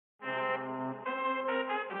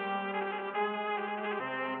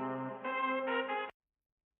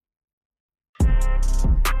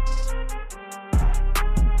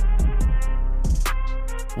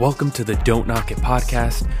Welcome to the Don't Knock It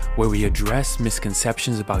podcast, where we address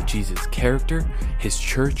misconceptions about Jesus' character, his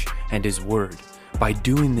church, and his word. By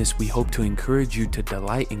doing this, we hope to encourage you to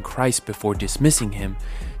delight in Christ before dismissing him,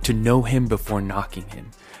 to know him before knocking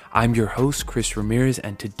him. I'm your host, Chris Ramirez,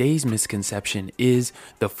 and today's misconception is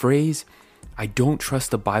the phrase, "I don't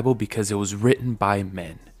trust the Bible because it was written by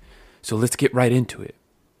men." So let's get right into it.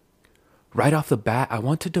 Right off the bat, I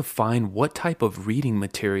want to define what type of reading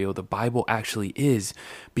material the Bible actually is,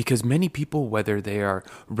 because many people, whether they are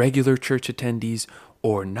regular church attendees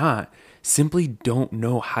or not, simply don't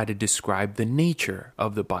know how to describe the nature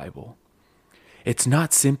of the Bible. It's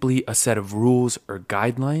not simply a set of rules or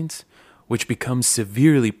guidelines, which becomes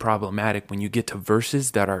severely problematic when you get to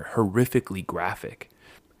verses that are horrifically graphic.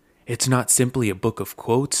 It's not simply a book of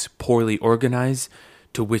quotes, poorly organized,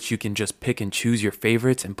 to which you can just pick and choose your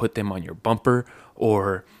favorites and put them on your bumper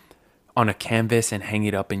or on a canvas and hang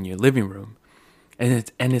it up in your living room. And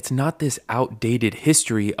it's not this outdated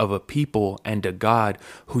history of a people and a God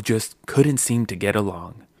who just couldn't seem to get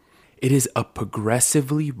along. It is a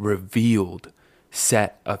progressively revealed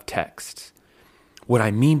set of texts. What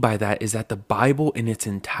I mean by that is that the Bible in its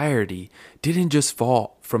entirety didn't just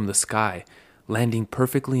fall from the sky, landing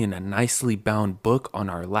perfectly in a nicely bound book on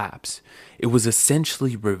our laps. It was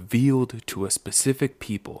essentially revealed to a specific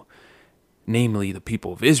people, namely the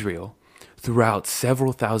people of Israel, throughout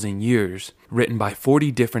several thousand years, written by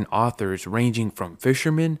 40 different authors ranging from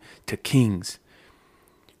fishermen to kings,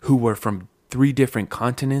 who were from 3 different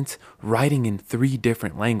continents, writing in 3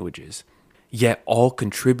 different languages, yet all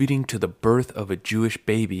contributing to the birth of a Jewish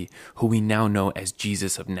baby who we now know as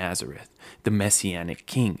Jesus of Nazareth, the Messianic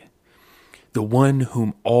King, the one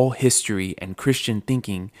whom all history and Christian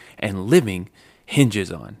thinking and living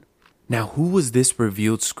hinges on. Now, who was this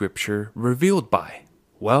revealed scripture revealed by?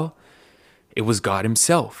 Well, it was God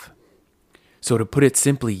himself. So to put it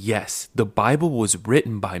simply, yes, the Bible was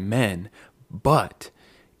written by men, but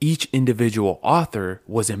each individual author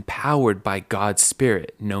was empowered by God's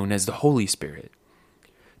Spirit, known as the Holy Spirit,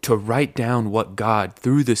 to write down what God,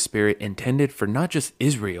 through the Spirit, intended for not just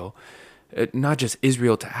Israel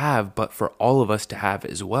to have, but for all of us to have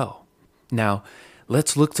as well. Now,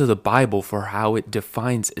 let's look to the Bible for how it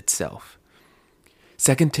defines itself.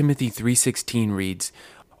 2 Timothy 3:16 reads,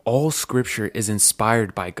 "All scripture is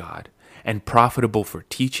inspired by God and profitable for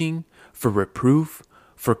teaching, for reproof,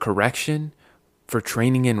 for correction, for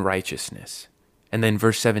training in righteousness." And then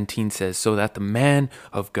verse 17 says, "So that the man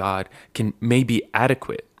of God may be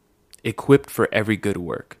adequate, equipped for every good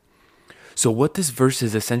work." So what this verse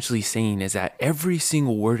is essentially saying is that every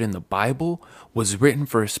single word in the Bible was written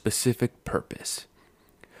for a specific purpose.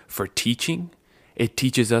 For teaching, it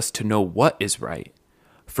teaches us to know what is right.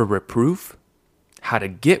 For reproof, how to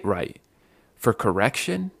get right. For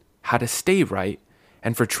correction, how to stay right.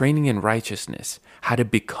 And for training in righteousness, how to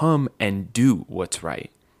become and do what's right.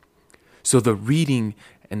 So the reading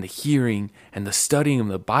and the hearing and the studying of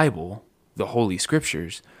the Bible, the Holy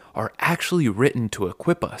Scriptures, are actually written to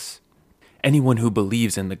equip us, anyone who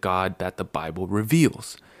believes in the God that the Bible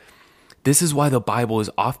reveals. This is why the Bible is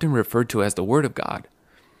often referred to as the Word of God.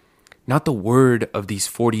 Not the word of these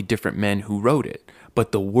 40 different men who wrote it,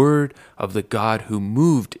 but the word of the God who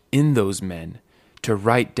moved in those men to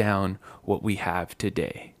write down what we have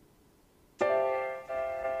today.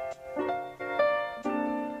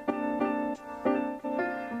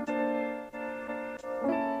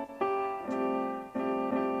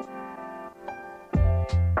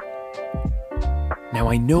 Now,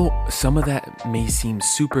 I know some of that may seem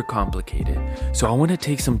super complicated, so I want to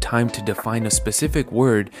take some time to define a specific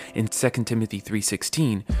word in 2 Timothy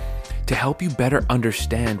 3:16 to help you better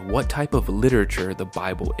understand what type of literature the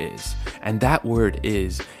Bible is, and that word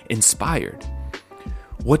is inspired.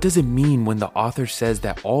 What does it mean when the author says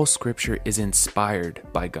that all scripture is inspired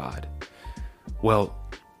by God? Well,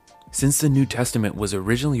 since the New Testament was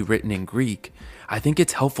originally written in Greek, I think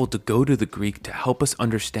it's helpful to go to the Greek to help us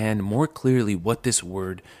understand more clearly what this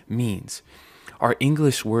word means. Our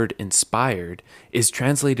English word inspired is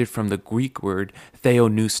translated from the Greek word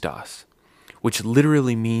theopneustos, which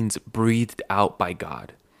literally means breathed out by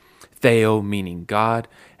God. Theo meaning God,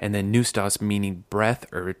 and then pneustos meaning breath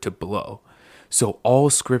or to blow. So all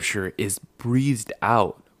scripture is breathed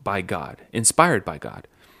out by God, inspired by God.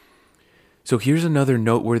 So here's another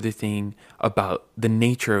noteworthy thing about the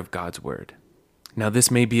nature of God's word. Now,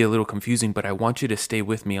 this may be a little confusing, but I want you to stay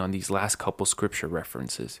with me on these last couple scripture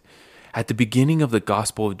references. At the beginning of the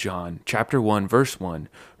Gospel of John, chapter 1, verse 1,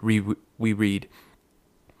 we read,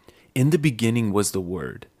 "In the beginning was the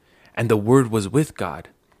Word, and the Word was with God,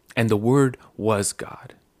 and the Word was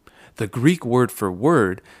God. The Greek word for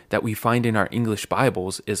word that we find in our English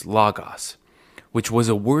Bibles is logos, which was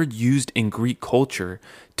a word used in Greek culture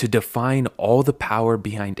to define all the power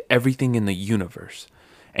behind everything in the universe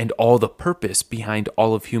and all the purpose behind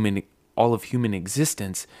all of human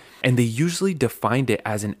existence, and they usually defined it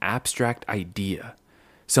as an abstract idea,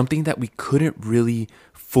 something that we couldn't really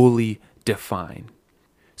fully define.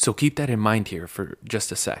 So keep that in mind here for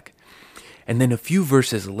just a sec. And then a few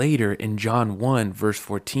verses later in John 1 verse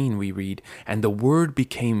 14 we read, "And the Word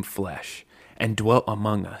became flesh and dwelt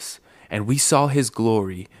among us, and we saw his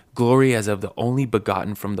glory, glory as of the only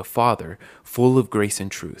begotten from the Father, full of grace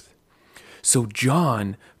and truth." So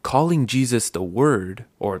John, calling Jesus the Word,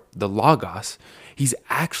 or the Logos, he's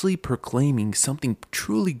actually proclaiming something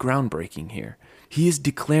truly groundbreaking here. He is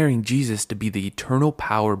declaring Jesus to be the eternal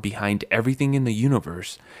power behind everything in the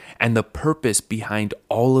universe and the purpose behind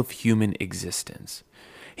all of human existence.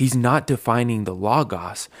 He's not defining the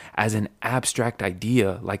Logos as an abstract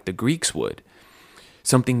idea like the Greeks would,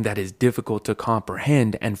 something that is difficult to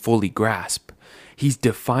comprehend and fully grasp. He's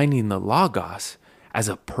defining the Logos as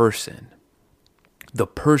a person, the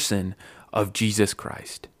person of Jesus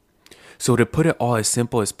Christ. So to put it all as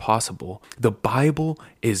simple as possible, the Bible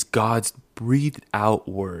is God's breathed out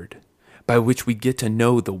word by which we get to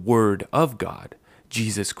know the Word of God,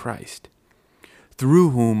 Jesus Christ,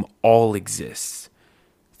 through whom all exists,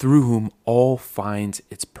 through whom all finds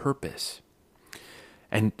its purpose.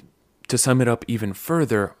 And to sum it up even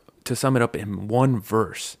further, to sum it up in one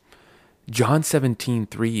verse, John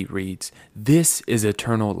 17:3 reads, "This is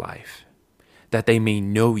eternal life, that they may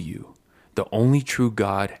know you, the only true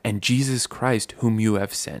God, and Jesus Christ whom you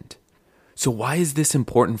have sent." So why is this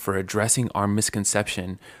important for addressing our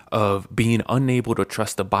misconception of being unable to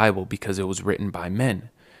trust the Bible because it was written by men?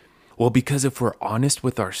 Well, because if we're honest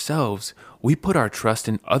with ourselves, we put our trust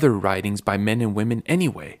in other writings by men and women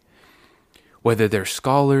anyway. Whether they're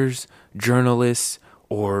scholars, journalists,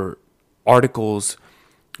 or articles,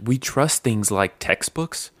 we trust things like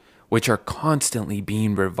textbooks, which are constantly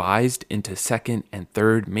being revised into second and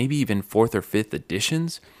third, maybe even fourth or fifth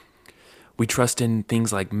editions. We trust in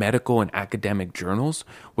things like medical and academic journals,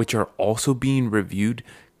 which are also being reviewed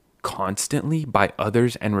constantly by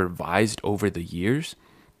others and revised over the years.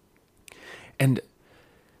 And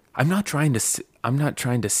I'm not trying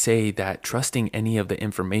to say that trusting any of the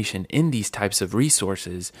information in these types of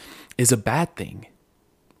resources is a bad thing.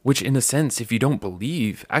 Which in a sense, if you don't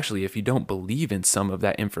believe in some of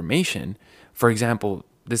that information, for example,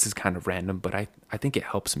 this is kind of random, but I think it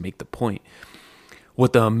helps make the point.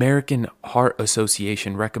 What the American Heart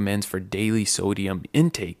Association recommends for daily sodium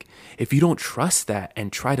intake, if you don't trust that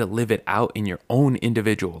and try to live it out in your own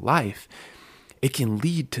individual life, it can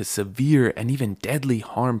lead to severe and even deadly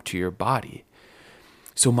harm to your body.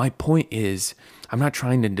 So my point is, I'm not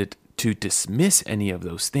trying to dismiss any of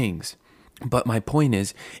those things, but my point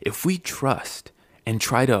is, if we trust and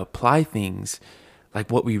try to apply things like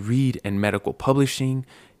what we read in medical publishing,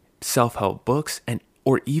 self-help books,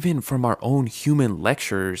 or even from our own human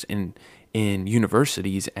lecturers in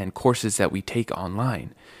universities and courses that we take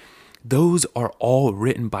online, those are all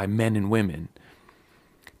written by men and women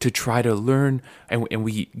to try to learn, and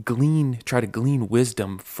we try to glean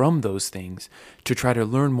wisdom from those things, to try to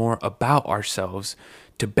learn more about ourselves,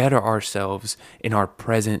 to better ourselves in our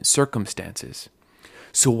present circumstances.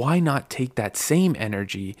 So why not take that same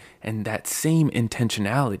energy and that same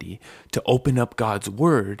intentionality to open up God's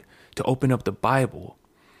Word, to open up the Bible,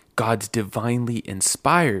 God's divinely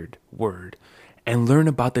inspired Word, and learn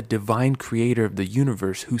about the divine creator of the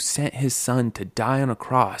universe who sent his Son to die on a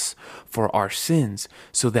cross for our sins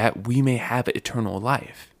so that we may have eternal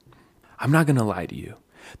life? I'm not going to lie to you.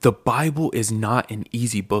 The Bible is not an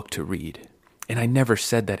easy book to read, and I never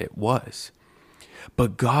said that it was.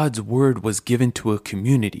 But God's Word was given to a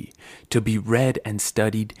community to be read and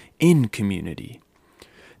studied in community.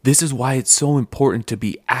 This is why it's so important to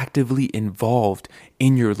be actively involved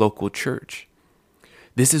in your local church.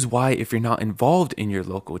 This is why if you're not involved in your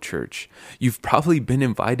local church, you've probably been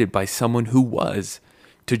invited by someone who was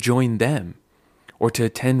to join them or to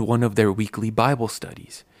attend one of their weekly Bible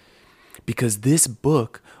studies. Because this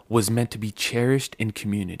book was meant to be cherished in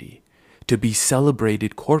community, to be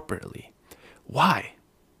celebrated corporately. Why?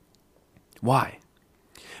 Why?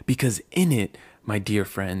 Because in it, my dear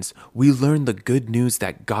friends, we learn the good news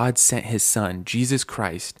that God sent his Son, Jesus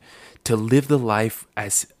Christ, to live the life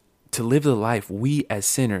we as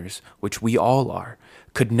sinners, which we all are,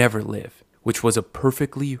 could never live, which was a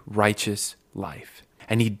perfectly righteous life.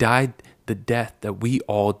 And he died the death that we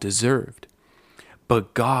all deserved.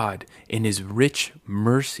 But God, in his rich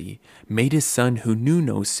mercy, made his Son who knew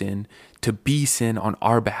no sin to be sin on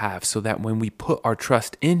our behalf, so that when we put our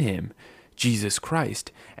trust in him, Jesus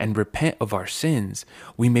Christ, and repent of our sins,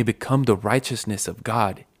 we may become the righteousness of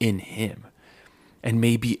God in him, and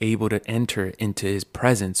may be able to enter into his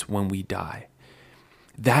presence when we die.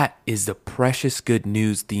 That is the precious good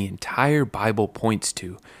news the entire Bible points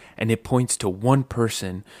to, and it points to one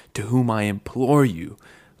person to whom I implore you,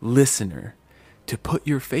 listener, to put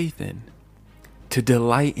your faith in, to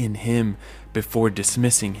delight in him before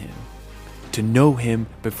dismissing him, to know him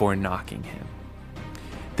before knocking him.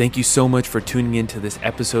 Thank you so much for tuning into this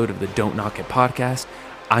episode of the Don't Knock It podcast.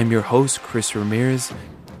 I'm your host, Chris Ramirez.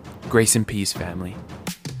 Grace and peace, family.